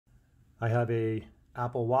I have a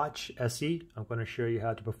Apple Watch SE. I'm going to show you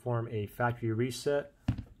how to perform a factory reset.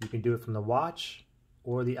 You can do it from the watch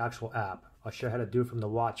or the actual app. I'll show you how to do it from the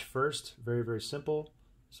watch first. Very, very simple.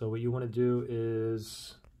 So what you want to do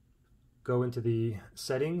is go into the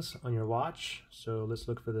settings on your watch. So let's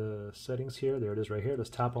look for the settings here. There it is right here.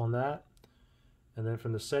 Let's tap on that. And then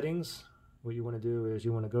from the settings, what you want to do is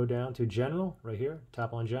you want to go down to General right here.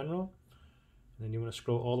 Tap on General. And then you want to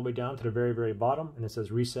scroll all the way down to the very, very bottom. And it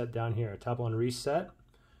says Reset down here. Tap on Reset.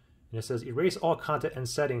 And it says Erase all content and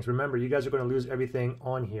settings. Remember, you guys are going to lose everything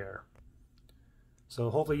on here. So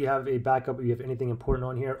hopefully you have a backup if you have anything important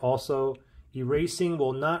on here. Also, erasing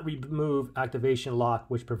will not remove activation lock,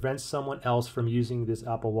 which prevents someone else from using this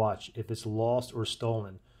Apple Watch if it's lost or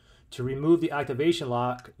stolen. To remove the activation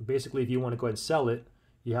lock, basically if you want to go ahead and sell it,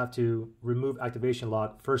 you have to remove activation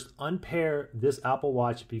lock. First, unpair this Apple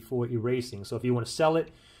Watch before erasing. So if you want to sell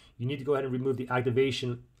it, you need to go ahead and remove the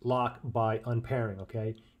activation lock by unpairing,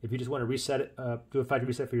 okay? If you just want to reset it, do a factory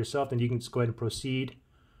reset for yourself, then you can just go ahead and proceed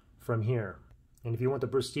from here. And if you want to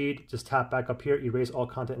proceed, just tap back up here, erase all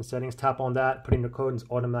content and settings, tap on that, put in the code, and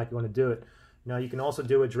it's automatic you want to do it. Now you can also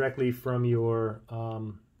do it directly from your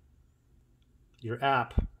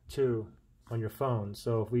app too on your phone.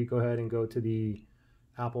 So if we go ahead and go to the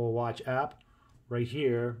Apple Watch app right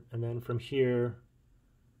here, and then from here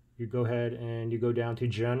you go ahead and you go down to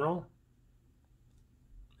General,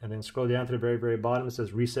 and then scroll down to the very, very bottom. It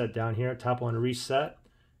says Reset down here. Tap on Reset,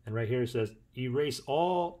 and right here it says Erase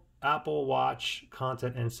all Apple Watch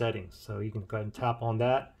content and settings. So you can go ahead and tap on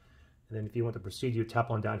that, and then if you want to proceed, you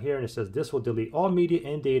tap on down here, and it says this will delete all media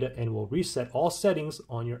and data and will reset all settings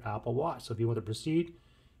on your Apple Watch. So if you want to proceed,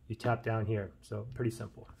 you tap down here. So pretty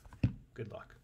simple. Good luck.